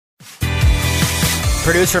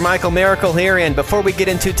Producer Michael Miracle here, and before we get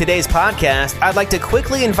into today's podcast, I'd like to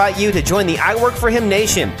quickly invite you to join the I Work For Him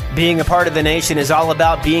Nation. Being a part of the Nation is all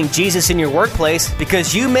about being Jesus in your workplace,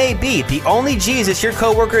 because you may be the only Jesus your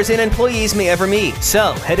coworkers and employees may ever meet.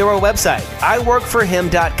 So, head to our website,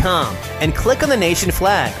 iworkforhim.com, and click on the Nation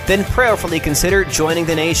flag. Then prayerfully consider joining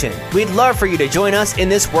the Nation. We'd love for you to join us in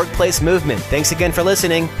this workplace movement. Thanks again for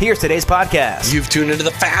listening. Here's today's podcast. You've tuned into the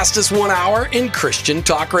fastest 1 hour in Christian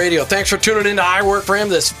talk radio. Thanks for tuning into I Work For Him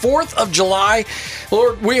this 4th of July.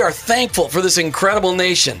 Lord, we are thankful for this incredible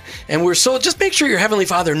nation. And just make sure your Heavenly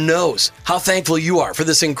Father knows how thankful you are for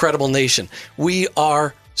this incredible nation. We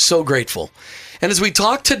are so grateful. And as we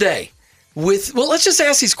talk today let's just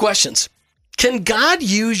ask these questions. Can God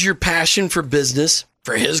use your passion for business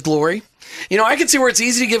for His glory? I can see where it's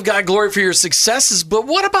easy to give God glory for your successes, but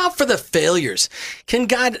what about for the failures? Can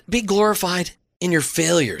God be glorified in your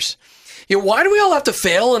failures? Why do we all have to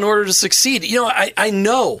fail in order to succeed? I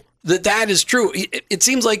know that is true. It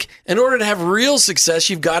seems like in order to have real success,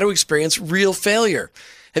 you've got to experience real failure.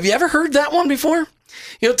 Have you ever heard that one before?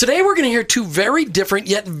 Today we're going to hear two very different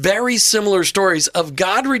yet very similar stories of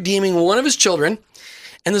God redeeming one of His children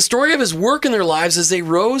and the story of His work in their lives as they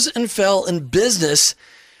rose and fell in business.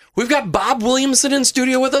 We've got Bob Williamson in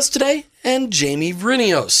studio with us today and Jamie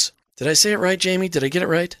Vrinios. Did I say it right, Jamie? Did I get it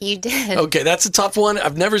right? You did. Okay, that's a tough one.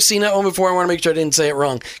 I've never seen that one before. I want to make sure I didn't say it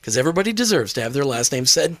wrong because everybody deserves to have their last name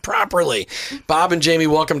said properly. Bob and Jamie,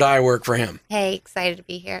 welcome to I Work For Him. Hey, excited to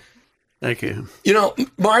be here. Thank you.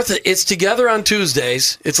 Martha, it's Together on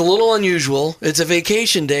Tuesdays. It's a little unusual. It's a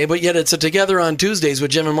vacation day, but yet it's a Together on Tuesdays with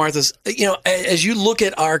Jim and Martha's. As you look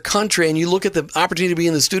at our country and you look at the opportunity to be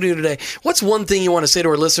in the studio today, what's one thing you want to say to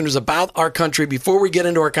our listeners about our country before we get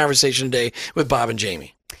into our conversation today with Bob and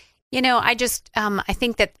Jamie? I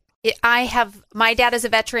think that my dad is a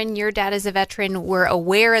veteran, your dad is a veteran. We're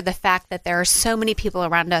aware of the fact that there are so many people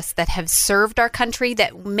around us that have served our country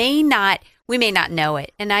that we may not know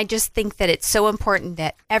it. And I just think that it's so important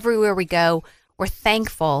that everywhere we go, we're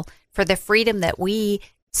thankful for the freedom that we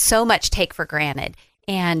so much take for granted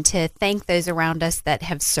and to thank those around us that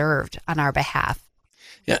have served on our behalf.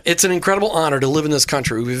 Yeah, it's an incredible honor to live in this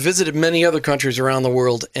country. We've visited many other countries around the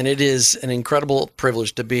world, and it is an incredible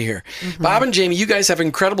privilege to be here. Mm-hmm. Bob and Jamie, you guys have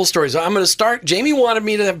incredible stories. I'm going to start. Jamie wanted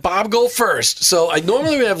me to have Bob go first, so I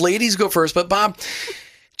normally would have ladies go first, but Bob,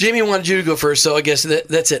 Jamie wanted you to go first, so I guess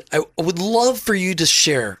that's it. I would love for you to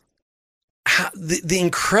share the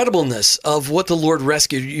incredibleness of what the Lord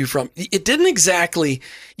rescued you from. You didn't exactly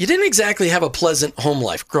have a pleasant home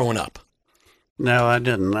life growing up. No, I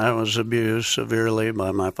didn't. I was abused severely by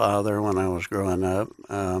my father when I was growing up.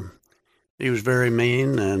 He was very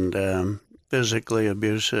mean and physically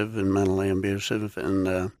abusive and mentally abusive,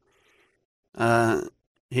 and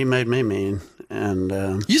he made me mean.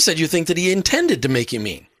 And you said you think that he intended to make you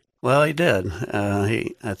mean. Well, he did.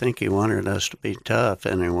 I think he wanted us to be tough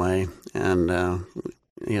anyway, and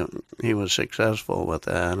he was successful with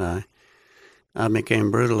that. I became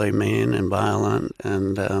brutally mean and violent,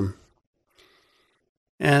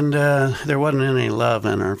 and there wasn't any love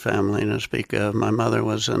in our family to speak of. My mother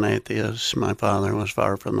was an atheist. My father was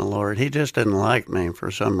far from the Lord. He just didn't like me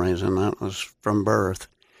for some reason. That was from birth.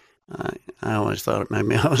 I always thought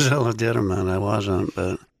maybe I was illegitimate. I wasn't,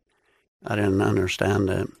 but I didn't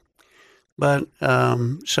understand it. But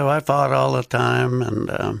so I fought all the time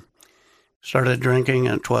and started drinking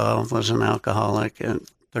at 12, was an alcoholic at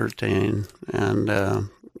 13, and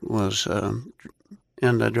was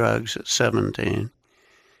into drugs at 17.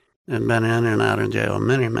 And been in and out of jail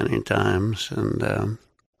many, many times, and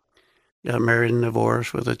got married and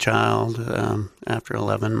divorced with a child after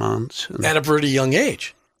 11 months. At a pretty young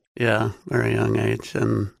age. Yeah, very young age.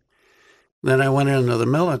 And then I went into the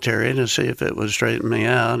military to see if it would straighten me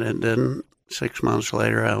out. It didn't. 6 months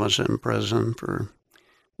later, I was in prison for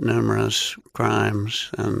numerous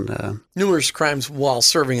crimes. Numerous crimes while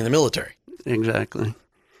serving in the military. Exactly.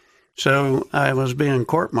 So I was being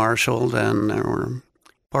court-martialed, and there were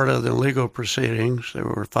part of the legal proceedings, there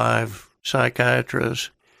were 5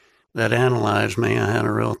 psychiatrists that analyzed me. I had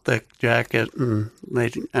a real thick jacket, and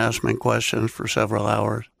they asked me questions for several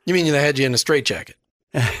hours. You mean they had you in a straitjacket?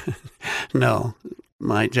 No,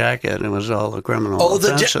 my jacket, it was all the criminal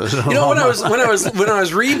offenses. When I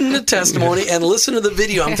was reading the testimony and listening to the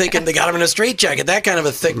video, I'm thinking they got him in a straitjacket, that kind of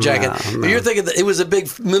a thick jacket. No. But you're thinking that it was a big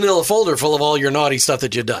manila folder full of all your naughty stuff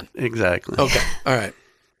that you'd done. Exactly. Okay, all right.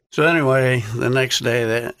 So anyway, the next day,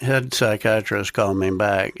 the head psychiatrist called me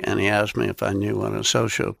back, and he asked me if I knew what a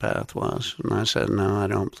sociopath was. And I said, no, I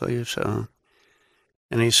don't believe so.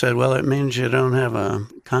 And he said, well, it means you don't have a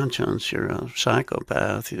conscience. You're a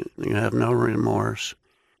psychopath. You have no remorse.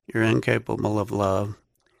 you're incapable of love.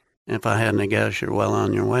 If I hadn't guessed, you're well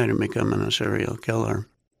on your way to becoming a serial killer.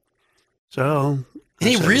 So... And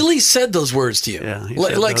he really said those words to you. Yeah.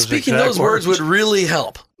 Like speaking those words would really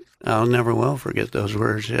help. I'll never will forget those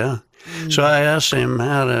words, yeah. So I asked him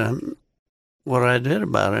what I did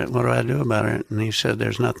about it, what do I do about it? And he said,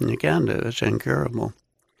 there's nothing you can do. It's incurable.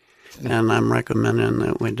 And I'm recommending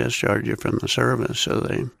that we discharge you from the service. So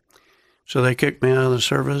they kicked me out of the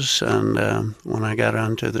service, and when I got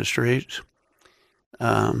onto the streets...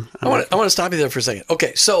 I want to stop you there for a second.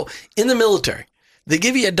 Okay, so in the military, they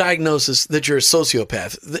give you a diagnosis that you're a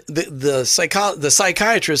sociopath. The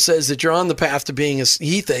psychiatrist says that you're on the path to being,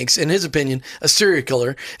 he thinks, in his opinion, a serial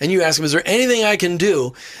killer. And you ask him, is there anything I can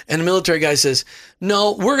do? And the military guy says,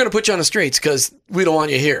 no, we're going to put you on the streets because we don't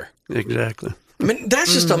want you here. Exactly. I mean,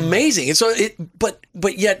 that's just amazing. And so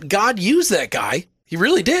but yet God used that guy. He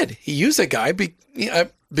really did. He used that guy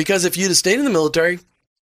because if you'd have stayed in the military,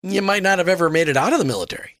 you might not have ever made it out of the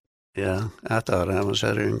military. Yeah, I thought I was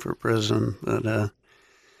heading for prison, but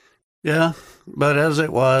but as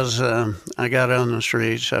it was, I got on the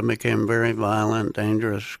streets. I became a very violent,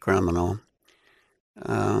 dangerous criminal.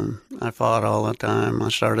 I fought all the time. I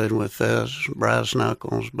started with fists, brass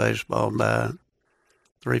knuckles, baseball bat,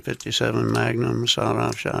 .357 Magnum,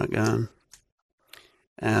 sawed-off shotgun,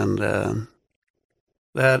 and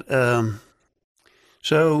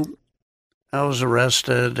so I was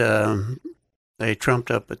arrested. They trumped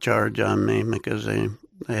up a charge on me because they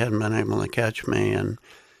hadn't been able to catch me, and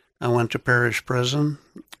I went to parish prison.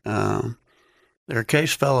 Their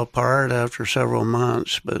case fell apart after several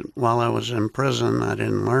months, but while I was in prison, I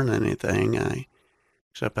didn't learn anything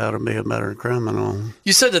except how to be a better criminal.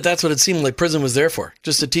 You said that's what it seemed like prison was there for,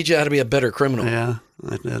 just to teach you how to be a better criminal. Yeah,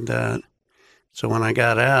 I did that. So when I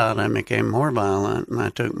got out, I became more violent, and I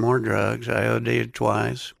took more drugs. I OD'd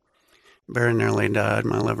twice. Very nearly died.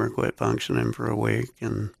 My liver quit functioning for a week,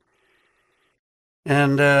 and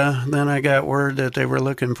then I got word that they were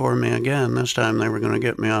looking for me again. This time they were going to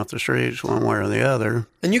get me off the streets one way or the other.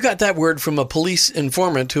 And you got that word from a police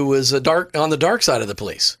informant who was on the dark side of the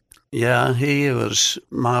police. Yeah, he was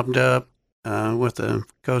mobbed up with the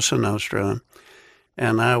Cosa Nostra,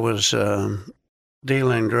 and I was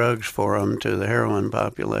dealing drugs for him to the heroin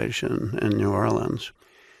population in New Orleans.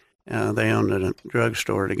 They owned a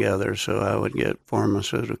drugstore together, so I would get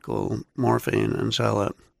pharmaceutical morphine and sell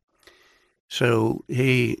it. So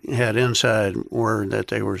he had inside word that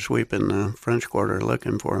they were sweeping the French Quarter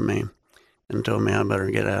looking for me and told me I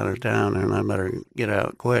better get out of town and I better get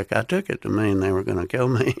out quick. I took it to mean they were going to kill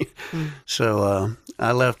me. So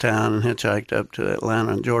I left town and hitchhiked up to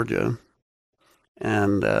Atlanta, Georgia.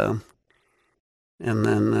 And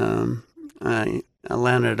then I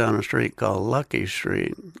landed on a street called Lucky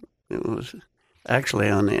Street. It was actually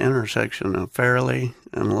on the intersection of Fairleigh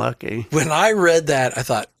and Lucky. When I read that, I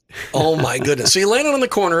thought, oh my goodness. So you landed on the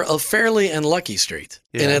corner of Fairleigh and Lucky Street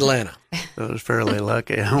in Atlanta. It was fairly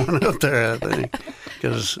lucky I went up there, I think,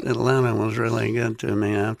 because Atlanta was really good to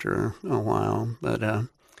me after a while. But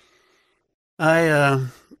I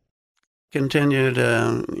continued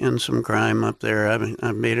in some crime up there.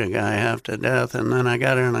 I beat a guy half to death, and then I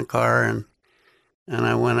got in a car and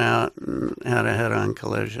I went out and had a head-on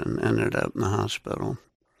collision, ended up in the hospital.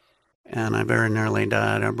 And I very nearly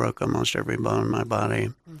died. I broke almost every bone in my body.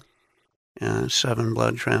 7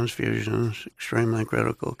 blood transfusions, extremely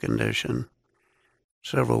critical condition,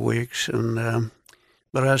 several weeks. But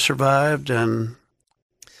I survived. But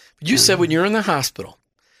you said when you're in the hospital,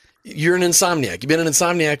 you're an insomniac. You've been an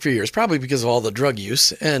insomniac for years, probably because of all the drug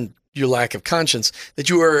use and your lack of conscience, that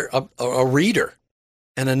you were a reader.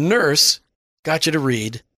 And a nurse got you to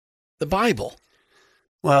read the Bible.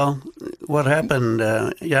 Well, what happened,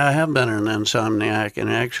 I have been an insomniac, and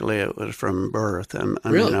actually it was from birth. And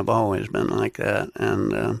I mean, I've always been like that.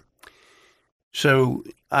 And so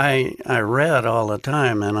I read all the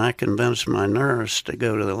time, and I convinced my nurse to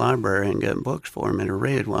go to the library and get books for me to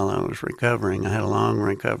read while I was recovering. I had a long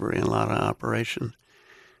recovery and a lot of operations.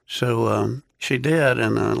 So she did,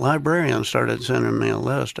 and the librarian started sending me a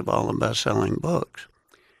list of all the best-selling books.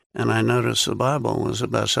 And I noticed the Bible was the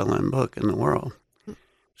best-selling book in the world.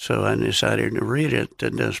 So I decided to read it to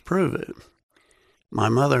disprove it. My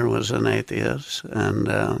mother was an atheist,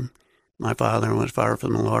 and my father was far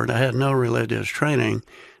from the Lord. I had no religious training,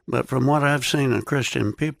 but from what I've seen of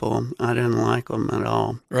Christian people, I didn't like them at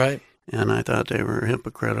all. Right. And I thought they were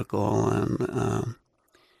hypocritical. And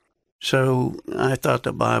so I thought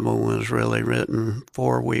the Bible was really written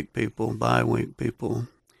for weak people, by weak people.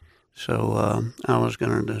 So I was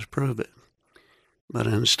going to disprove it. But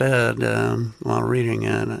instead, while reading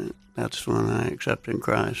it, that's when I accepted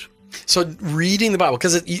Christ. So reading the Bible,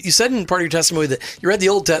 because you said in part of your testimony that you read the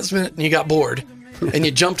Old Testament and you got bored and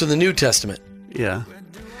you jumped to the New Testament. Yeah.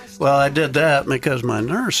 Well, I did that because my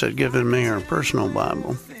nurse had given me her personal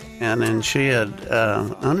Bible. And then she had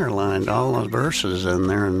underlined all the verses in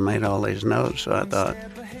there and made all these notes. So I thought,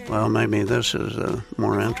 well, maybe this is a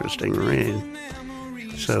more interesting read.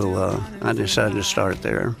 So I decided to start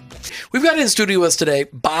there. We've got in studio with us today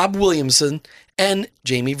Bob Williamson and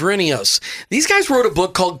Jamie Vrinios. These guys wrote a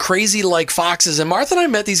book called Crazy Like Foxes, and Martha and I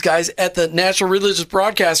met these guys at the National Religious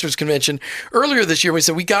Broadcasters Convention earlier this year. We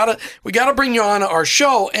said we gotta bring you on our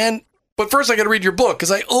show, but first I got to read your book,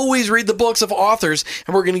 because I always read the books of authors,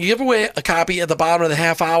 and we're going to give away a copy at the bottom of the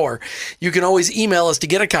half hour. You can always email us to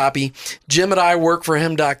get a copy,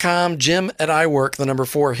 jim@iworkforhim.com,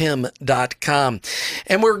 jim@iwork4him.com.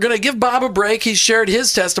 And we're going to give Bob a break. He shared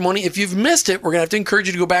his testimony. If you've missed it, we're going to have to encourage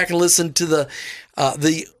you to go back and listen to the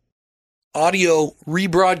audio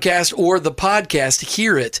rebroadcast or the podcast to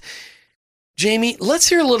hear it. Jamie, let's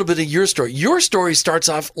hear a little bit of your story. Your story starts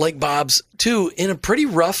off like Bob's, too, in a pretty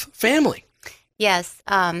rough family. Yes.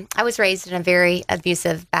 I was raised in a very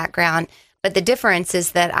abusive background, but the difference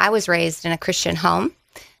is that I was raised in a Christian home.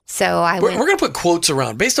 So we're going to put quotes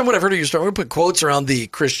around. Based on what I've heard of your story, we're going to put quotes around the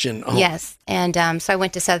Christian home. Yes. And so I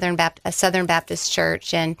went to a Southern Baptist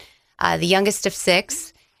church, and the youngest of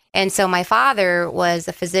 6. And so my father was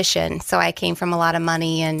a physician. So I came from a lot of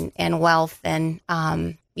money and wealth, and,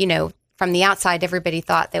 from the outside, everybody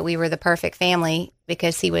thought that we were the perfect family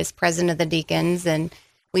because he was president of the deacons, and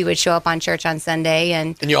we would show up on church on Sunday,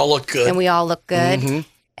 and you all look good. And we all look good. Mm-hmm.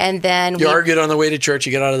 And then you argued on the way to church.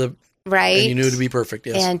 You get out of the right, and you knew to be perfect.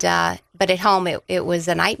 Yes. And but at home, it was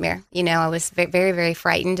a nightmare. I was very, very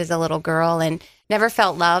frightened as a little girl, and never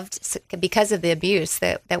felt loved because of the abuse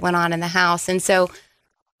that went on in the house. And so,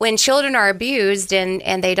 when children are abused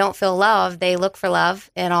and they don't feel love, they look for love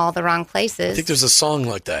in all the wrong places. I think there's a song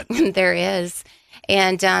like that. There is.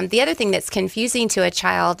 And the other thing that's confusing to a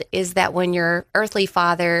child is that when your earthly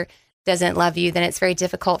father doesn't love you, then it's very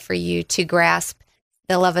difficult for you to grasp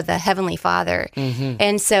the love of the Heavenly Father. Mm-hmm.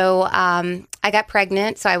 And so I got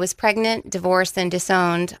pregnant. So I was pregnant, divorced, and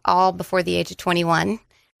disowned all before the age of 21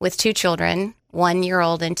 with 2 children,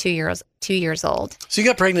 1-year-old and 2 years old. So you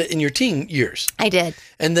got pregnant in your teen years. I did.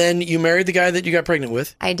 And then you married the guy that you got pregnant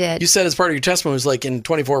with. I did. You said as part of your testimony, it was like in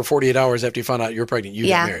 24 or 48 hours after you found out you were pregnant, you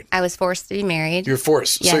got married. I was forced to be married. You were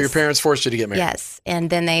forced. Yes. So your parents forced you to get married. Yes. And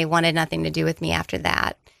then they wanted nothing to do with me after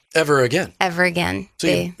that. Ever again? Ever again. So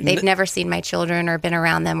they've never seen my children or been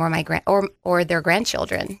around them or my or their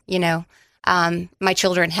grandchildren. My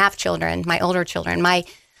children have children, my older children. My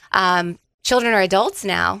children are adults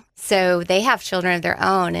now, so they have children of their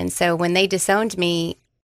own. And so when they disowned me,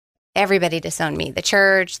 everybody disowned me. The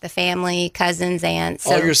church, the family, cousins, aunts.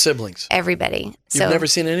 All your siblings. Everybody. You've never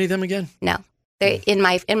seen any of them again? No. In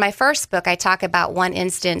my first book, I talk about one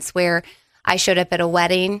instance where I showed up at a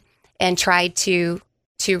wedding and tried to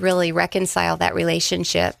really reconcile that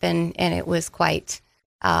relationship, and it was quite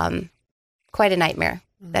a nightmare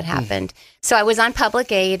that happened. So I was on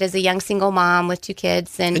public aid as a young single mom with 2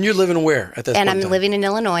 kids. And you're living where at this point? And I'm living in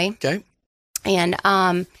Illinois. Okay. And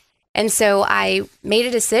so I made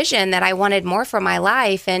a decision that I wanted more for my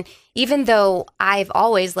life. And even though I've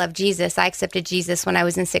always loved Jesus, I accepted Jesus when I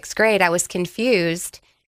was in 6th grade, I was confused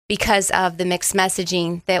because of the mixed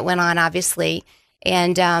messaging that went on, obviously.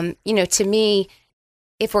 And, to me,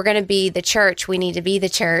 if we're going to be the church, we need to be the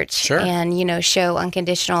church. Sure. And, show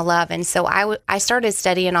unconditional love. And so I started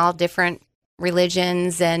studying all different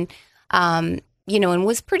religions and, and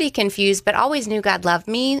was pretty confused, but always knew God loved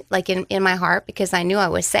me, like in my heart, because I knew I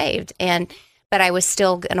was saved. But I was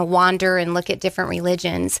still going to wander and look at different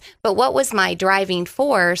religions. But what was my driving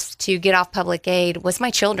force to get off public aid was my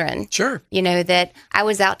children. Sure. That I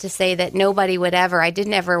was out to say that nobody would ever, I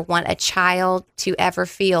didn't ever want a child to ever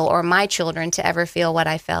feel, or my children to ever feel what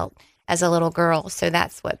I felt as a little girl. So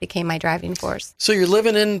that's what became my driving force. So you're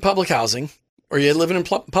living in public housing, or you're living in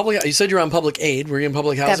public, you said you're on public aid. Were you in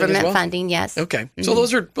public housing Government as well? funding, yes. Okay. Mm-hmm.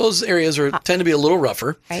 So those areas tend to be a little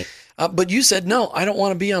rougher. Right. But you said, no, I don't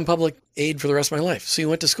want to be on public aid for the rest of my life. So you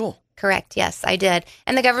went to school. Correct. Yes, I did.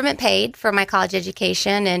 And the government paid for my college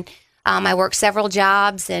education. And I worked several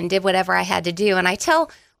jobs and did whatever I had to do. And I tell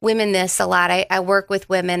women this a lot. I work with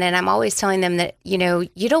women, and I'm always telling them that, you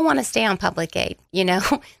don't want to stay on public aid.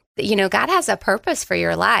 God has a purpose for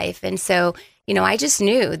your life. And so, I just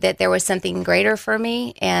knew that there was something greater for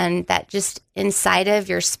me, and that just inside of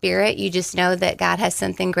your spirit, you just know that God has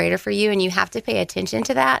something greater for you, and you have to pay attention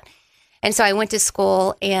to that. And so I went to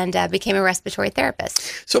school and became a respiratory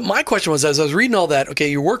therapist. So my question was, as I was reading all that,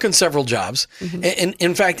 okay, you're working several jobs, and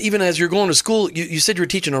in fact, even as you're going to school, you said you were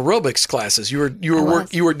teaching aerobics classes. You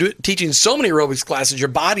were teaching so many aerobics classes, your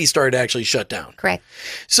body started to actually shut down. Correct.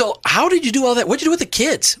 So how did you do all that? What did you do with the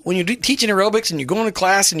kids when you're teaching aerobics and you're going to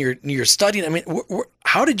class and you're studying? I mean,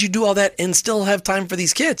 how did you do all that and still have time for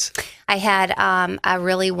these kids? I had a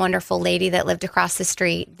really wonderful lady that lived across the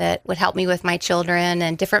street that would help me with my children,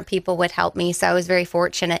 and different people would help me. So I was very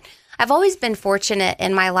fortunate. I've always been fortunate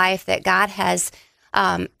in my life that God has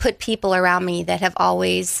put people around me that have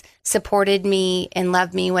always supported me and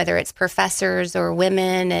loved me, whether it's professors or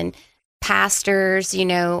women and pastors.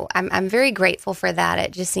 I'm very grateful for that.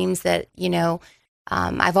 It just seems that,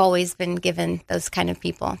 I've always been given those kind of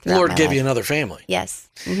people. The Lord gave life. you another family. Yes.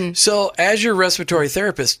 Mm-hmm. So as your respiratory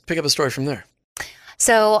therapist, pick up a story from there.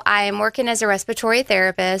 So I'm working as a respiratory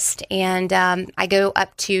therapist, and I go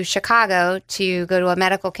up to Chicago to go to a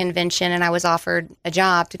medical convention, and I was offered a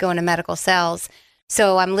job to go into medical sales.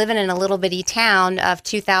 So I'm living in a little bitty town of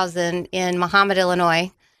 2,000 in Mahomet,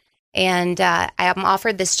 Illinois, and I'm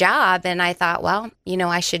offered this job, and I thought, well,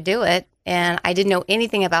 I should do it. And I didn't know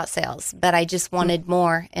anything about sales, but I just wanted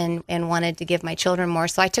more and wanted to give my children more.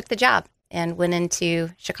 So I took the job and went into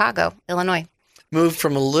Chicago, Illinois. Moved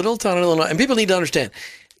from a little town in Illinois. And people need to understand,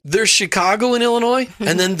 there's Chicago in Illinois,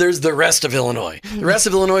 and then there's the rest of Illinois. The rest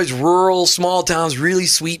of Illinois is rural, small towns, really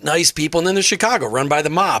sweet, nice people. And then there's Chicago, run by the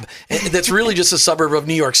mob. That's really just a suburb of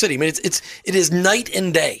New York City. I mean, it is night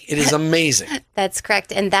and day. It is amazing. That's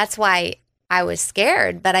correct. And that's why I was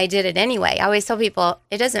scared, but I did it anyway. I always tell people,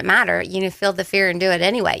 it doesn't matter. Feel the fear and do it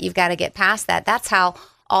anyway. You've got to get past that. That's how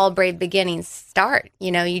all brave beginnings start.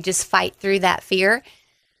 You just fight through that fear.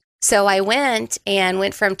 So I went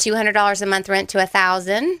from $200 a month rent to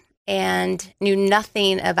 $1,000 and knew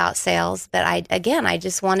nothing about sales. But I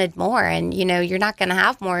just wanted more. And, you're not going to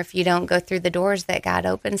have more if you don't go through the doors that God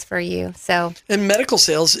opens for you. So, and medical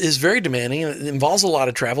sales is very demanding. It involves a lot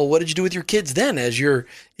of travel. What did you do with your kids then as you're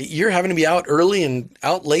having to be out early and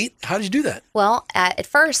out late? How did you do that? Well, at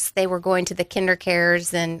first they were going to the kinder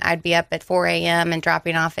cares, and I'd be up at 4 a.m. and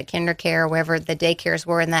dropping off at kinder care, wherever the daycares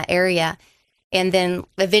were in that area. And then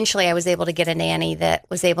eventually I was able to get a nanny that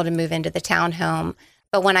was able to move into the townhome.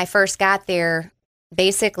 But when I first got there,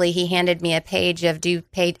 basically he handed me a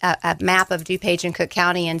map of DuPage and Cook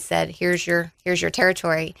County and said, here's your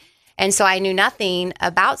territory. And so I knew nothing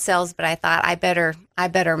about sales, but I thought I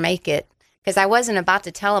better make it, because I wasn't about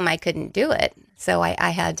to tell him I couldn't do it. So I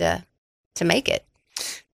had to make it.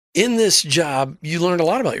 In this job, you learned a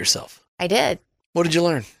lot about yourself. I did. What did you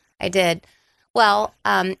learn? I did. Well,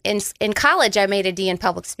 in college, I made a D in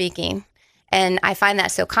public speaking, and I find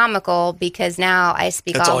that so comical because now I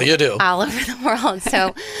speak all over the world.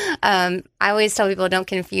 So I always tell people, don't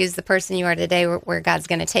confuse the person you are today where God's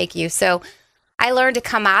going to take you. So I learned to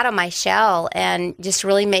come out of my shell and just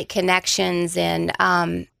really make connections and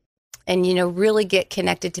really get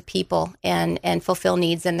connected to people and fulfill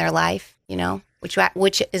needs in their life,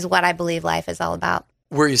 which is what I believe life is all about.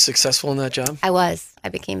 Were you successful in that job? I was. I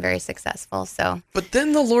became very successful. So, but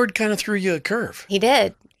then the Lord kind of threw you a curve. He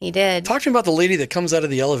did. Talk to me about the lady that comes out of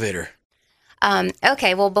the elevator.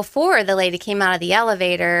 Okay. Well, before the lady came out of the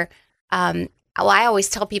elevator, I always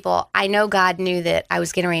tell people, I know God knew that I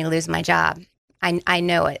was getting ready to lose my job. I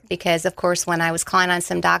know it because, of course, when I was calling on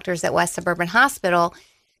some doctors at West Suburban Hospital,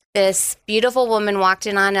 this beautiful woman walked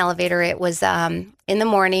in on an elevator. It was in the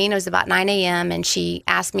morning. It was about 9 a.m. And she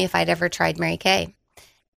asked me if I'd ever tried Mary Kay.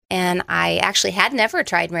 And I actually had never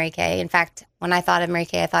tried Mary Kay. In fact, when I thought of Mary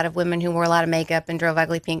Kay, I thought of women who wore a lot of makeup and drove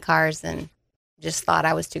ugly pink cars and just thought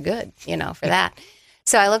I was too good, for that.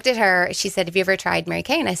 So I looked at her. She said, have you ever tried Mary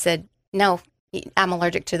Kay? And I said, no, I'm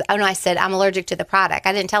allergic to I said, I'm allergic to the product.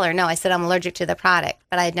 I didn't tell her, no, I said, I'm allergic to the product,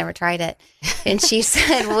 but I had never tried it. And she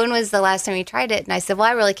said, when was the last time you tried it? And I said, well,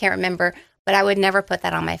 I really can't remember, but I would never put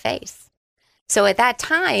that on my face. So at that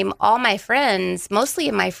time, all my friends, mostly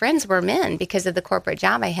of my friends were men because of the corporate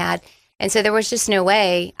job I had. And so there was just no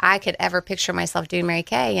way I could ever picture myself doing Mary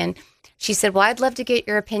Kay. And she said, well, I'd love to get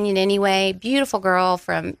your opinion anyway. Beautiful girl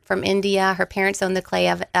from India. Her parents owned the clay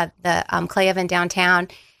oven downtown.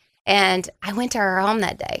 And I went to her home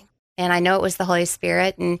that day. And I know it was the Holy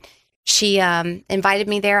Spirit. And she invited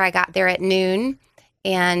me there. I got there at noon.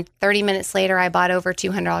 And 30 minutes later, I bought over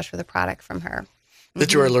 $200 for the product from her.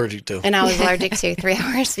 That you were allergic to. And I was allergic to 3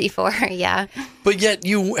 hours before, yeah. But yet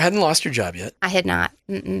you hadn't lost your job yet. I had not.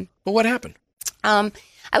 Mm-mm. But what happened? I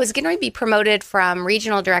was getting ready to be promoted from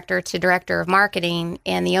regional director to director of marketing,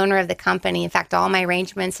 and the owner of the company, in fact, all my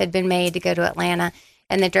arrangements had been made to go to Atlanta,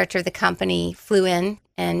 and the director of the company flew in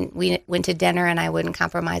and we went to dinner, and I wouldn't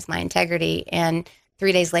compromise my integrity. And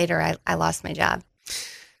 3 days later, I lost my job.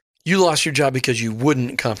 You lost your job because you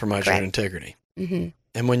wouldn't compromise Correct. your integrity. Mm-hmm.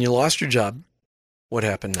 And when you lost your job, what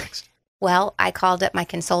happened next? Well, I called up my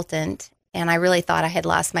consultant, and I really thought I had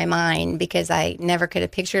lost my mind because I never could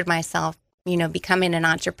have pictured myself, becoming an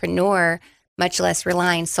entrepreneur, much less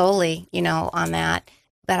relying solely, on that.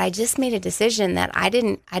 But I just made a decision that I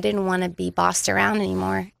didn't want to be bossed around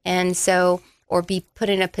anymore. And so, or be put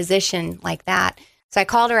in a position like that. So I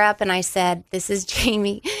called her up and I said, "This is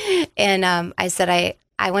Jamie." And I said,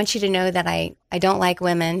 I want you to know that I don't like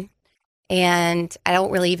women. And I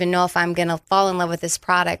don't really even know if I'm going to fall in love with this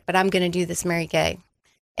product, but I'm going to do this Mary Kay.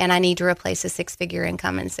 And I need to replace a 6-figure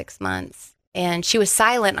income in 6 months. And she was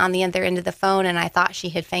silent on the other end of the phone, and I thought she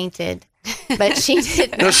had fainted. But she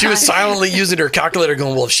did not. No, she was silently using her calculator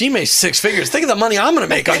going, well, if she makes 6 figures, think of the money I'm going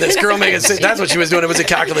to make on this girl making 6. That's what she was doing. It was a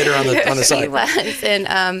calculator on the side. She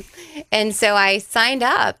was. And so I signed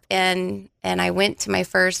up, and I went to my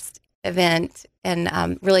first event,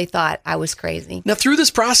 and really thought I was crazy. Now, through this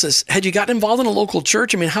process, had you gotten involved in a local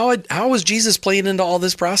church? I mean, how was Jesus playing into all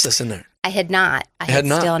this process in there? I had not. I had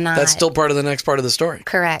still not. That's still part of the next part of the story.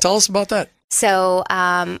 Correct. Tell us about that. So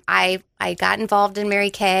I got involved in Mary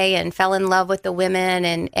Kay and fell in love with the women.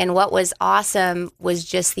 And what was awesome was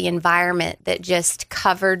just the environment that just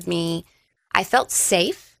covered me. I felt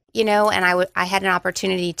safe, and I had an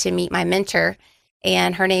opportunity to meet my mentor.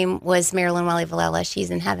 And her name was Marilyn Welly-Valella.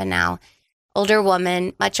 She's in heaven now. Older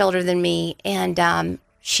woman, much older than me. And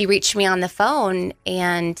she reached me on the phone,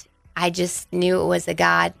 and I just knew it was a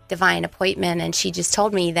God divine appointment. And she just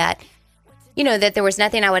told me that, that there was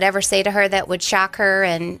nothing I would ever say to her that would shock her,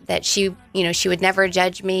 and that she would never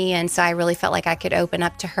judge me. And so I really felt like I could open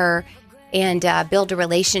up to her and build a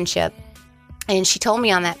relationship. And she told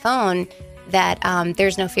me on that phone that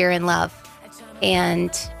there's no fear in love.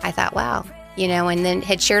 And I thought, wow. And then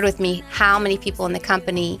had shared with me how many people in the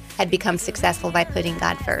company had become successful by putting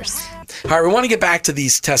God first. All right, we want to get back to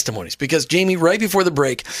these testimonies because, Jamie, right before the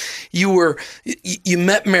break, you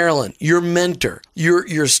met Marilyn, your mentor.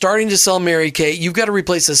 You're starting to sell Mary Kay. You've got to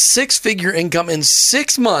replace a 6-figure income in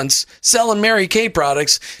 6 months selling Mary Kay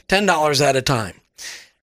products, $10 at a time.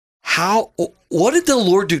 What did the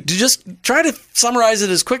Lord do? To just try to summarize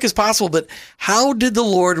it as quick as possible, but how did the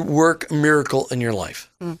Lord work a miracle in your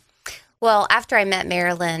life? Well, after I met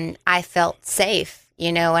Marilyn, I felt safe,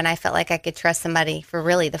 and I felt like I could trust somebody for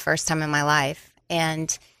really the first time in my life.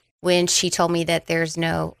 And when she told me that there's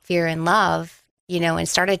no fear in love, and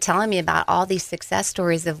started telling me about all these success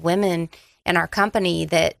stories of women in our company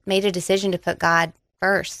that made a decision to put God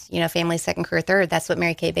first, family second, career third. That's what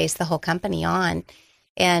Mary Kay based the whole company on.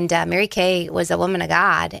 And Mary Kay was a woman of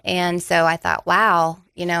God. And so I thought, wow,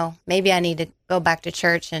 maybe I need to go back to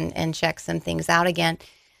church and check some things out again.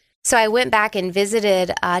 So I went back and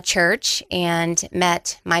visited a church and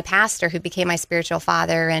met my pastor, who became my spiritual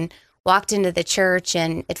father, and walked into the church.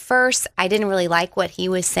 And at first, I didn't really like what he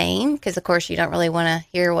was saying because, of course, you don't really want to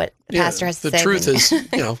hear what the pastor has to say. The truth is,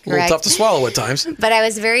 a little tough to swallow at times. But I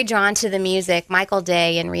was very drawn to the music. Michael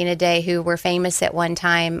Day and Rena Day, who were famous at one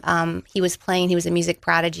time, he was a music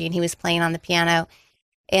prodigy, and he was playing on the piano.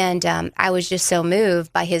 And I was just so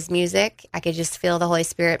moved by his music. I could just feel the Holy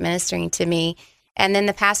Spirit ministering to me. And then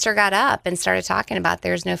the pastor got up and started talking about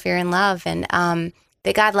there's no fear in love, and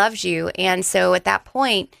that God loves you. And so at that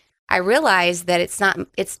point, I realized that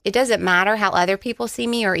it doesn't matter how other people see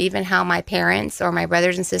me, or even how my parents or my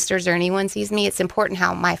brothers and sisters or anyone sees me. It's important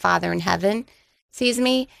how my Father in heaven sees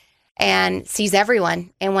me and sees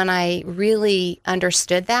everyone. And when I really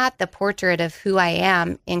understood that, the portrait of who I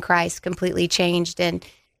am in Christ completely changed. And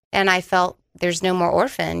I felt there's no more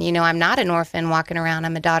orphan. I'm not an orphan walking around.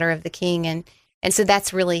 I'm a daughter of the King. And so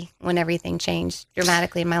that's really when everything changed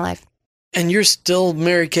dramatically in my life. And you're still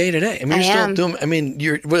Mary Kay today. I mean,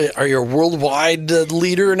 you're are you a worldwide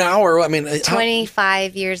leader now, or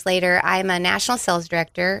 25 years later, I'm a national sales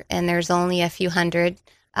director, and there's only a few hundred,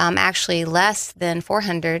 actually less than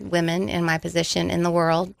 400 women in my position in the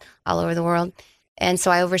world, all over the world. And so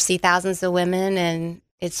I oversee thousands of women, and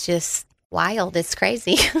it's just wild. It's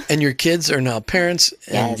crazy. And your kids are now parents,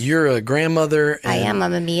 and Yes. You're a grandmother. I am.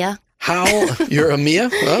 I'm a Mia. You're a Mia?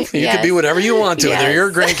 Well, you Yes. could be whatever you want to. Yes. They're your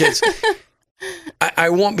grandkids. I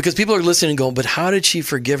want, because people are listening and going, but how did she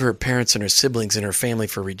forgive her parents and her siblings and her family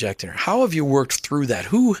for rejecting her? How have you worked through that?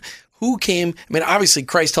 Who came? Obviously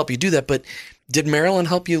Christ helped you do that, but did Marilyn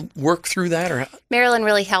help you work through that? Or Marilyn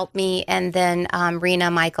really helped me, and then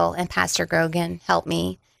Rena, Michael, and Pastor Grogan helped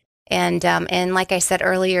me. And like I said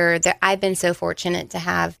earlier, I've been so fortunate to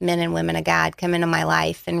have men and women of God come into my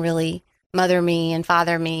life and really mother me and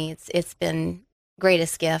father me. It's been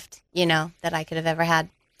greatest gift, that I could have ever had.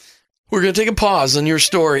 We're going to take a pause on your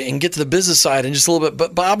story and get to the business side in just a little bit.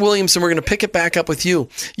 But Bob Williamson, we're going to pick it back up with you.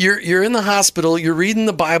 You're in the hospital. You're reading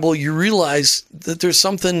the Bible. You realize that there's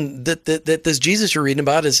something that this Jesus you're reading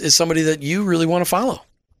about is somebody that you really want to follow.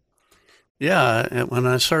 Yeah, when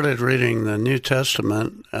I started reading the New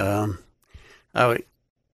Testament,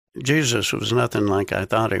 Jesus was nothing like I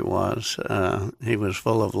thought he was. He was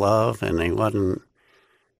full of love, and he wasn't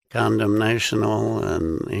condemnational,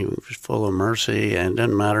 and he was full of mercy. And it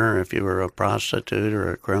didn't matter if you were a prostitute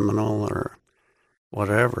or a criminal or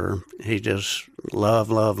whatever. He just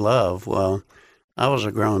loved. Well, I was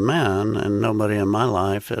a grown man, and nobody in my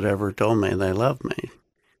life had ever told me they loved me.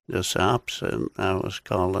 Just the opposite. I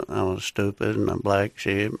was stupid and a black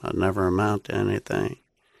sheep. I'd never amount to anything,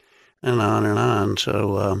 and on and on.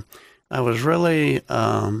 So I was really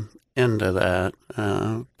into that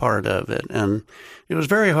part of it. And it was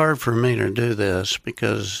very hard for me to do this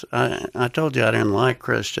because I told you I didn't like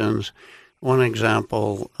Christians. One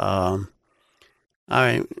example, I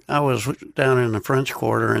was down in the French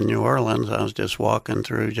Quarter in New Orleans. I was just walking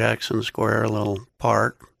through Jackson Square, a little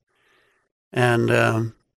park, and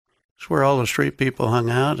it's where all the street people hung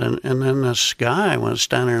out. And then this guy was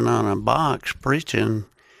standing on a box preaching.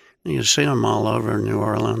 You see him all over New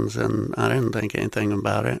Orleans, and I didn't think anything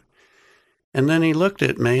about it. And then he looked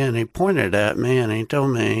at me, and he pointed at me, and he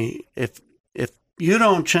told me, if you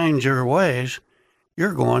don't change your ways,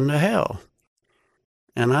 you're going to hell.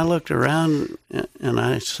 And I looked around, and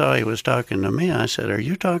I saw he was talking to me. I said, "Are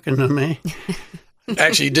you talking to me?"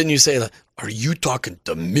 Actually, didn't you say that? Are you talking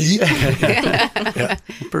to me? Yeah,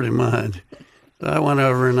 pretty much. So I went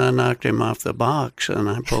over, and I knocked him off the box, and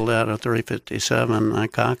I pulled out a .357, and I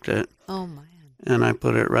cocked it. Oh, man. And I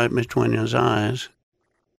put it right between his eyes.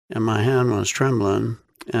 And my hand was trembling,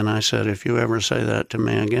 and I said, "If you ever say that to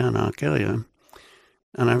me again, I'll kill you."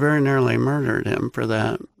 And I very nearly murdered him for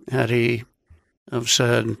that. Had he have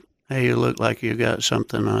said, "Hey, you look like you got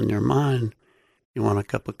something on your mind. You want a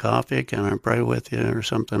cup of coffee? Can I pray with you?" or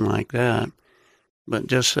something like that. But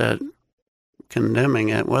just that condemning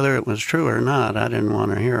it, whether it was true or not, I didn't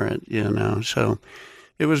want to hear it, So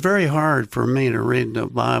it was very hard for me to read the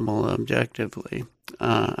Bible objectively.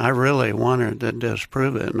 I really wanted to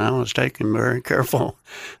disprove it, and I was taking very careful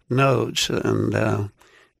notes.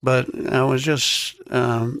 But I was just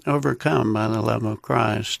overcome by the love of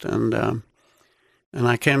Christ, and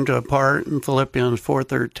I came to a part in Philippians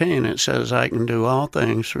 4:13. It says, "I can do all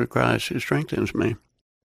things through Christ who strengthens me."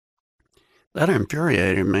 That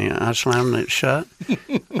infuriated me. I slammed it shut.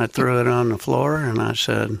 I threw it on the floor, and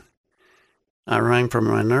I rang for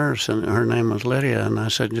my nurse, and her name was Lydia, and I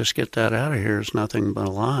said, "Just get that out of here. It's nothing but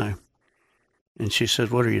a lie." And she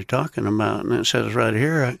said, "What are you talking about?" And it says right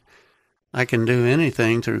here, I can do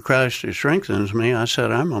anything through Christ who strengthens me. I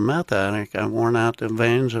said, "I'm a meth addict. I've worn out the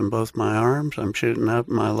veins in both my arms. I'm shooting up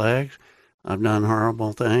my legs. I've done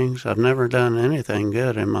horrible things. I've never done anything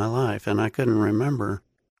good in my life." And I couldn't remember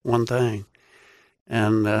one thing.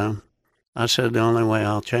 And I said, "The only way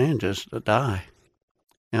I'll change is to die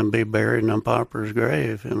and be buried in a pauper's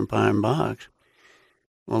grave in a pine box."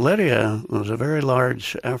 Well, Lydia was a very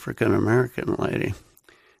large African-American lady,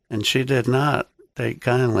 and she did not take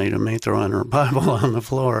kindly to me throwing her Bible on the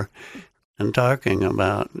floor and talking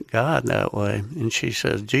about God that way. And she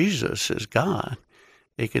said, "Jesus is God.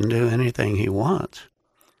 He can do anything he wants.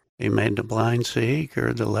 He made the blind see, he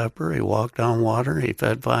cured the leper, he walked on water, he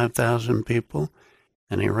fed 5,000 people,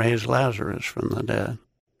 and he raised Lazarus from the dead.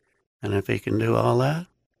 And if he can do all that,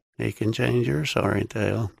 he can change your sorry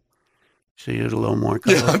tale." She was a little more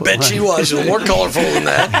colorful. Yeah, I bet she was. A little more colorful than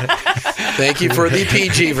that. Thank you for the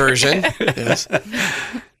PG version. Yes.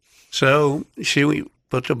 So she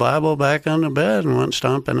put the Bible back on the bed and went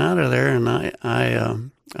stomping out of there. And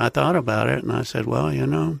I thought about it, and I said, "Well,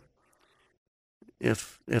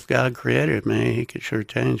 if God created me, he could sure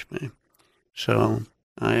change me." So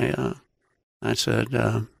I said,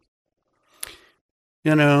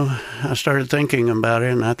 I started thinking about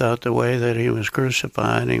it, and I thought the way that he was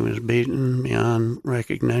crucified, he was beaten beyond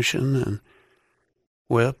recognition and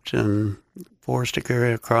whipped and forced to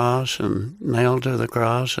carry a cross and nailed to the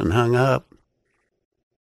cross and hung up.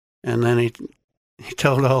 And then he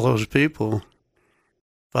told all those people,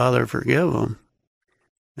 "Father, forgive them."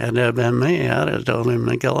 Had that been me, I'd have told him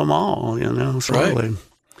to kill them all, slowly. Right.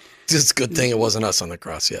 It's a good thing it wasn't us on the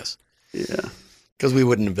cross, yes. Yeah. Because we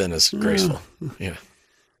wouldn't have been as graceful. Yeah.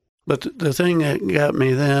 But the thing that got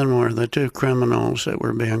me then were the two criminals that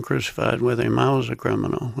were being crucified with him. I was a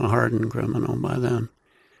criminal, a hardened criminal by then.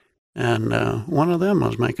 And one of them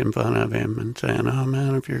was making fun of him and saying, "Oh,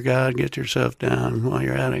 man, if you're God, get yourself down. While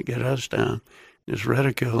you're at it, get us down." just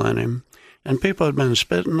ridiculing him. And people had been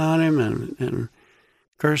spitting on him and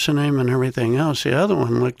cursing him and everything else. The other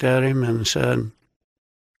one looked at him and said,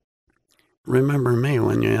 "Remember me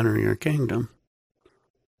when you enter your kingdom."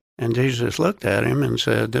 And Jesus looked at him and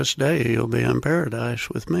said, "This day you'll be in paradise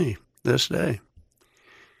with me, this day."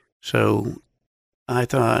 So I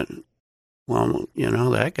thought, well,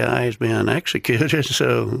 that guy is being executed,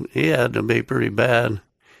 so he had to be pretty bad.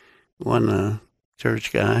 Wasn't a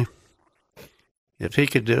church guy. If he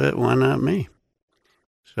could do it, why not me?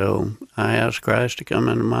 So I asked Christ to come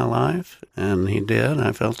into my life, and he did.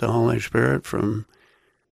 I felt the Holy Spirit from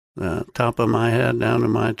the top of my head down to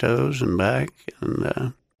my toes and back.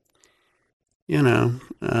 And,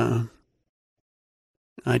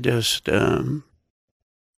 I just turned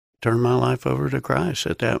my life over to Christ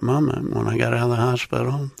at that moment. When I got out of the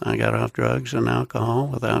hospital, I got off drugs and alcohol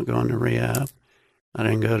without going to rehab. I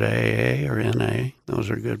didn't go to AA or NA.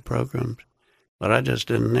 Those are good programs. But I just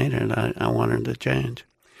didn't need it. I wanted to change.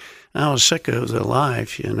 I was sick of the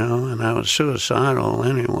life, and I was suicidal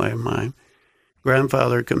anyway. My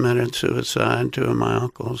grandfather committed suicide, 2 of my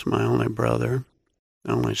uncles, my only brother,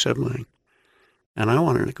 only sibling. And I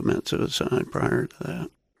wanted to commit suicide prior to that.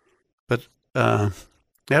 But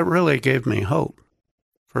that really gave me hope.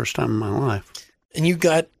 First time in my life. And you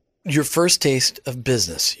got your first taste of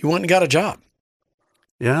business. You went and got a job.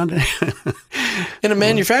 Yeah, I did. In a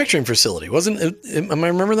manufacturing facility, wasn't it? Am I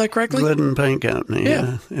remember that correctly? Glidden Paint Company,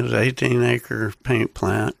 yeah. It was an 18-acre paint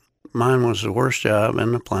plant. Mine was the worst job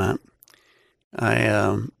in the plant.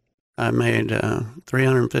 I made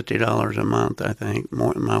 $350 a month, I think.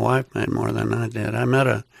 More, my wife made more than I did. I met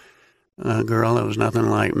a girl that was nothing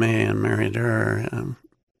like me and married her.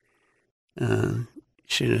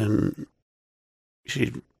 She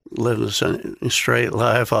lived a straight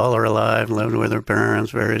life all her life, lived with her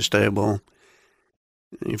parents, very stable.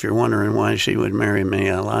 If you're wondering why she would marry me,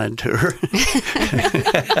 I lied to her.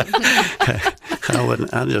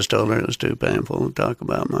 I just told her it was too painful to talk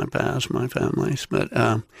about my past, my family's. But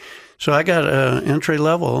so I got entry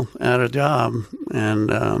level at a job,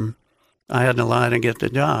 and I had to lie to get the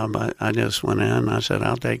job. I just went in. I said,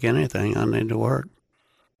 "I'll take anything. I need to work."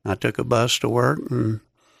 I took a bus to work, and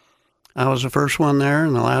I was the first one there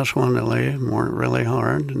and the last one to leave. Worked really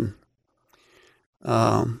hard, and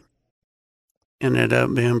ended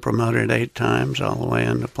up being promoted 8 times all the way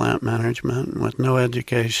into plant management with no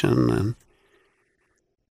education and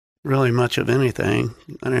really much of anything.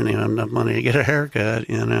 I didn't even have enough money to get a haircut.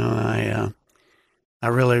 I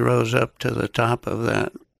really rose up to the top of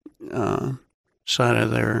that side of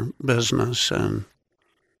their business and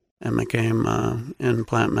became in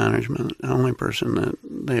plant management the only person that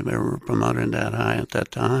they've ever promoted that high at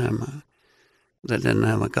that time that didn't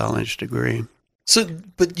have a college degree. So,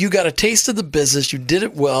 but you got a taste of the business, you did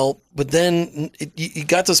it well, but then you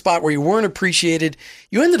got to a spot where you weren't appreciated.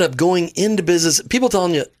 You ended up going into business. People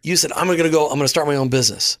telling you said, I'm going to start my own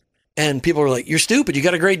business. And people were like, "You're stupid. You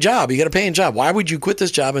got a great job. You got a paying job. Why would you quit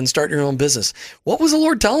this job and start your own business?" What was the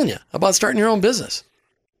Lord telling you about starting your own business?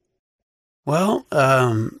 Well,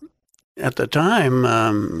 at the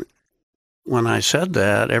time, when I said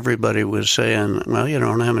that, everybody was saying, "Well, you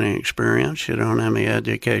don't have any experience, you don't have any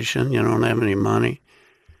education, you don't have any money.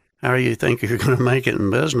 How do you think you're going to make it in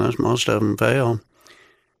business? Most of them fail."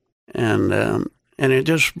 And it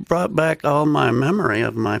just brought back all my memory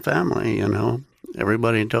of my family,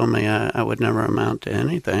 Everybody told me I would never amount to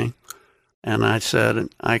anything. And I said,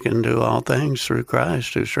 "I can do all things through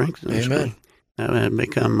Christ who strengthens me." That had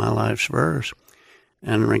become my life's verse.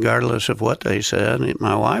 And regardless of what they said,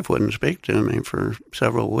 my wife wouldn't speak to me for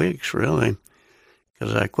several weeks, really,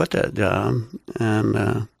 because I quit that job.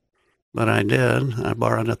 And but I did. I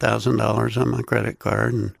borrowed $1,000 on my credit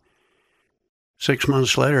card, and 6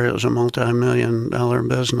 months later, it was a multi-million-dollar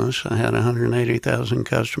business. I had 180,000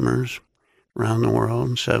 customers around the world,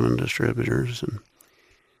 and 7 distributors, and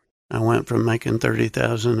I went from making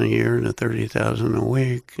 $30,000 a year to $30,000 a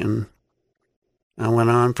week, and I went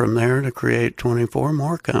on from there to create 24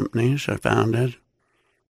 more companies I founded.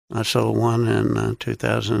 I sold one in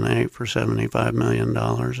 2008 for $75 million.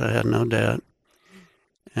 I had no debt.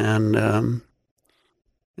 And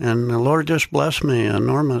the Lord just blessed me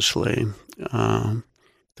enormously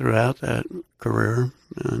throughout that career.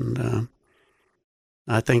 And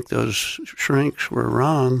I think those shrinks were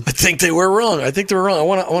wrong. I think they were wrong. I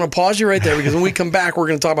want to pause you right there, because when we come back, we're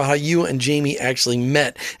going to talk about how you and Jamie actually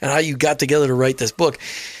met and how you got together to write this book.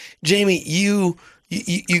 Jamie, you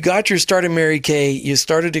got your start in Mary Kay. You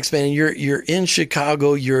started expanding. You're in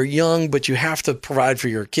Chicago. You're young, but you have to provide for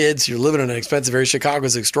your kids. You're living in an expensive area. Chicago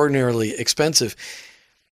is extraordinarily expensive.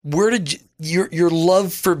 where did your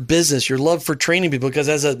love for business, your love for training people, because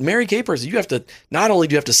as a Mary Kay person, you have to, not only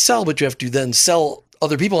do you have to sell, but you have to then sell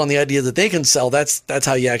other people on the idea that they can sell. That's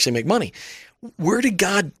how you actually make money. How did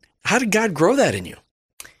God grow that in you?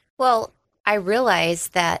 Well, I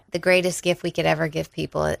realized that the greatest gift we could ever give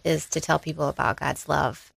people is to tell people about God's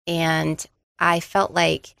love. And I felt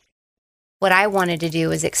like what I wanted to do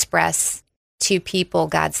was express to people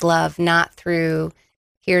God's love, not through,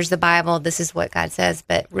 here's the Bible, this is what God says,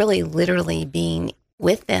 but really literally being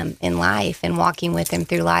with them in life and walking with them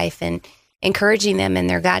through life and encouraging them in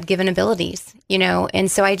their God-given abilities, And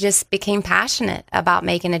so I just became passionate about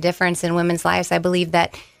making a difference in women's lives. I believe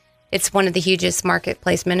that it's one of the hugest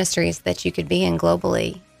marketplace ministries that you could be in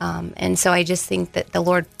globally. And so I just think that the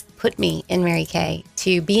Lord put me in Mary Kay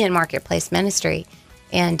to be in marketplace ministry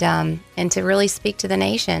and to really speak to the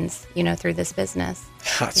nations, through this business.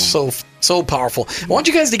 That's so powerful. I want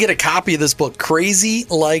you guys to get a copy of this book, Crazy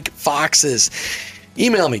Like Foxes.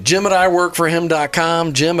 Email me,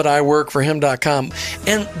 jim@iworkforhim.com, jim@iworkforhim.com.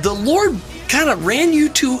 And the Lord kind of ran you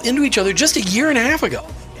two into each other just a year and a half ago.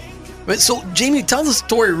 So, Jamie, tell the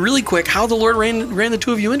story really quick, how the Lord ran the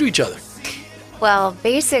two of you into each other. Well,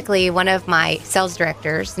 basically, one of my sales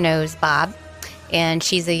directors knows Bob, and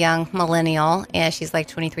she's a young millennial, and she's like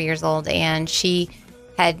 23 years old, and she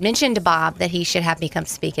had mentioned to Bob that he should have me come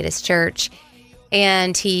speak at his church,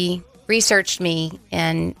 and he researched me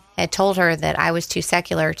and had told her that I was too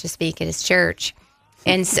secular to speak at his church.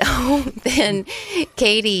 And so then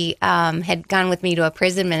Katie had gone with me to a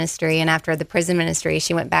prison ministry, and after the prison ministry,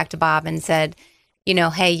 she went back to Bob and said,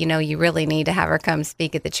 hey, you really need to have her come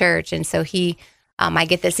speak at the church. And so I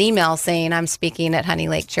get this email saying I'm speaking at Honey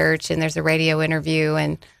Lake Church, and there's a radio interview,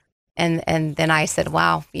 and then I said,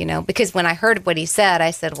 wow, because when I heard what he said,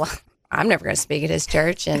 I said, well, I'm never going to speak at his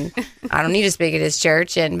church, and I don't need to speak at his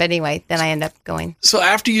church. But anyway, then I end up going. So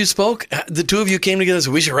after you spoke, the two of you came together and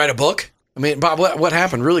said, we should write a book? I mean, Bob, what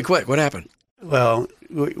happened? Really quick, what happened? Well,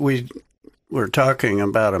 we were talking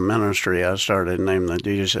about a ministry I started named the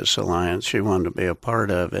Jesus Alliance. She wanted to be a part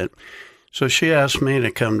of it. So she asked me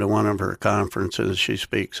to come to one of her conferences. She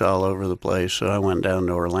speaks all over the place. So I went down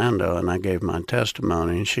to Orlando and I gave my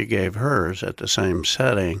testimony, and she gave hers at the same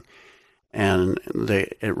setting. And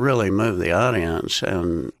it really moved the audience.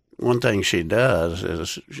 And one thing she does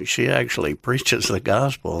is she actually preaches the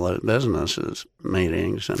gospel at businesses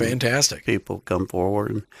meetings. And fantastic. People come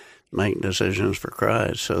forward and make decisions for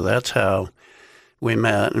Christ. So that's how we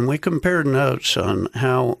met. And we compared notes on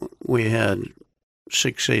how we had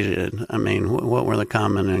succeeded. I mean, what were the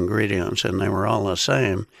common ingredients? And they were all the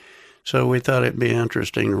same. So we thought it'd be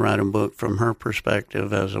interesting to write a book from her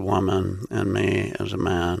perspective as a woman and me as a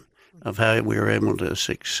man of how we were able to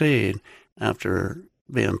succeed after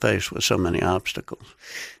being faced with so many obstacles.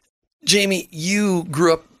 Jamie, you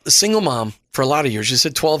grew up a single mom for a lot of years. You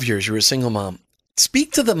said 12 years you were a single mom.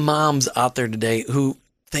 Speak to the moms out there today who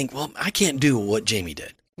think, well, I can't do what Jamie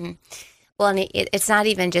did. Mm. Well, and it's not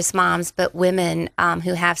even just moms, but women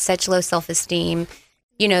who have such low self-esteem.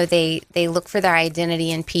 They look for their identity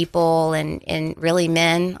in people, and really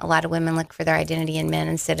men. A lot of women look for their identity in men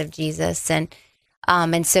instead of Jesus. And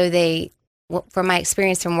so from my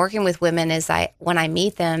experience from working with women, when I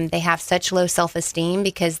meet them, they have such low self-esteem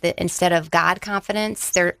because instead of God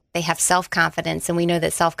confidence, they have self-confidence, and we know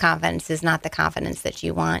that self-confidence is not the confidence that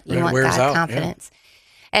you want. You want God confidence. Yeah.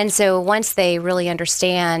 And so once they really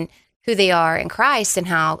understand who they are in Christ and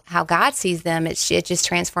how God sees them, it just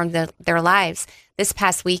transformed their lives. This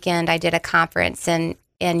past weekend, I did a conference, and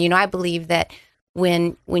I believe that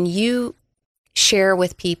when you share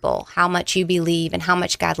with people how much you believe and how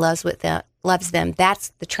much God loves them, that's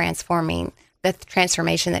the transformation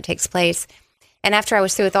that takes place. And after I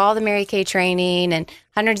was through with all the Mary Kay training and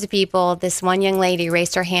hundreds of people, this one young lady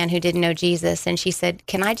raised her hand who didn't know Jesus, and she said,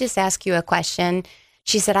 "Can I just ask you a question?"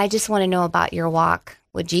 She said, "I just want to know about your walk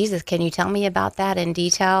with Jesus. Can you tell me about that in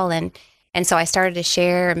detail?" And so I started to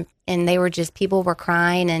share, and people were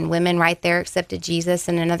crying, and women right there accepted Jesus.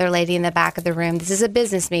 And another lady in the back of the room, this is a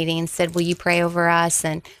business meeting, said, "Will you pray over us?"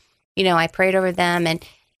 And, I prayed over them. And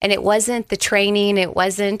it wasn't the training. It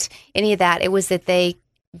wasn't any of that. It was that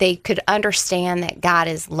they could understand that God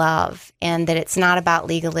is love, and that it's not about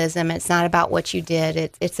legalism. It's not about what you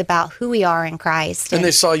did. It's about who we are in Christ. And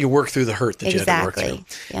they saw you work through the hurt that you had to work through.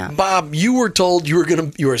 Yeah. Bob, you were told you were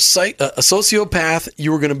a sociopath.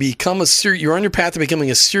 You were going to become you're on your path to becoming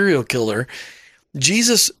a serial killer.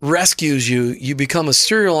 Jesus rescues you. You become a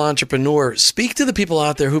serial entrepreneur. Speak to the people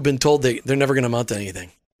out there who've been told they're never going to amount to anything.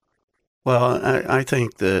 Well, I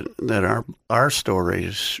think that our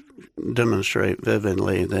stories demonstrate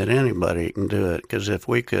vividly that anybody can do it, because if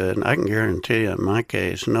we could, I can guarantee you in my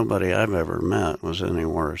case, nobody I've ever met was any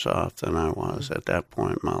worse off than I was at that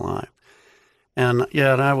point in my life. And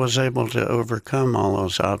yet I was able to overcome all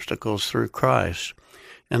those obstacles through Christ.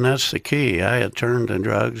 And that's the key. I had turned to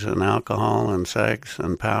drugs and alcohol and sex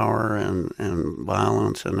and power and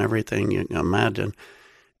violence and everything you can imagine.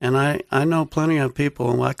 And I know plenty of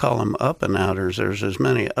people, I call them up and outers. There's as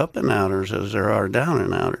many up and outers as there are down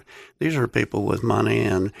and outers. These are people with money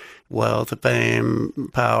and wealth, fame,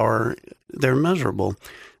 power. They're miserable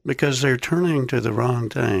because they're turning to the wrong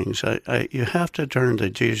things. You have to turn to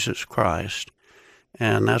Jesus Christ.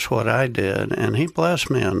 And that's what I did. And he blessed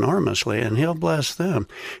me enormously, and he'll bless them.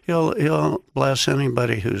 He'll bless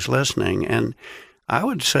anybody who's listening. And I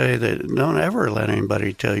would say that don't ever let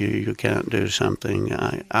anybody tell you you can't do something.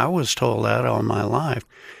 I was told that all my life.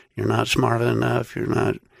 You're not smart enough. You're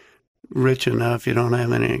not rich enough. You don't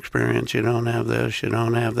have any experience. You don't have this. You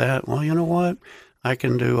don't have that. Well, you know what? I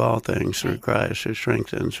can do all things through Christ who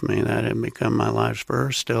strengthens me. That had become my life's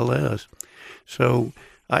verse, still is. So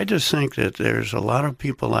I just think that there's a lot of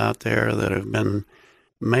people out there that have been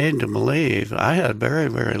made to believe. I had very,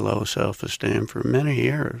 very low self-esteem for many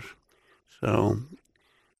years. So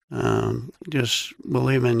just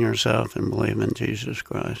believe in yourself and believe in Jesus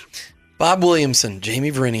Christ. Bob Williamson,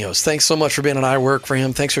 Jamie Vrinios, thanks so much for being on I Work for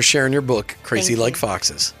Him. Thanks for sharing your book, Crazy Like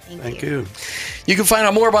Foxes. Thank you. You can find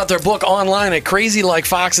out more about their book online at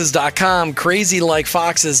crazylikefoxes.com,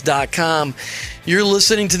 crazylikefoxes.com. You're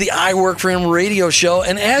listening to the I Work for Him radio show,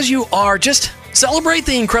 and as you are, just celebrate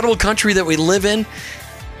the incredible country that we live in.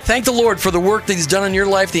 Thank the Lord for the work that He's done in your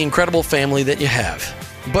life, the incredible family that you have.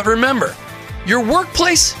 But remember, your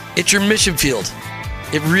workplace, it's your mission field.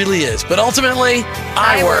 It really is. But ultimately,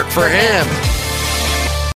 I work for Him.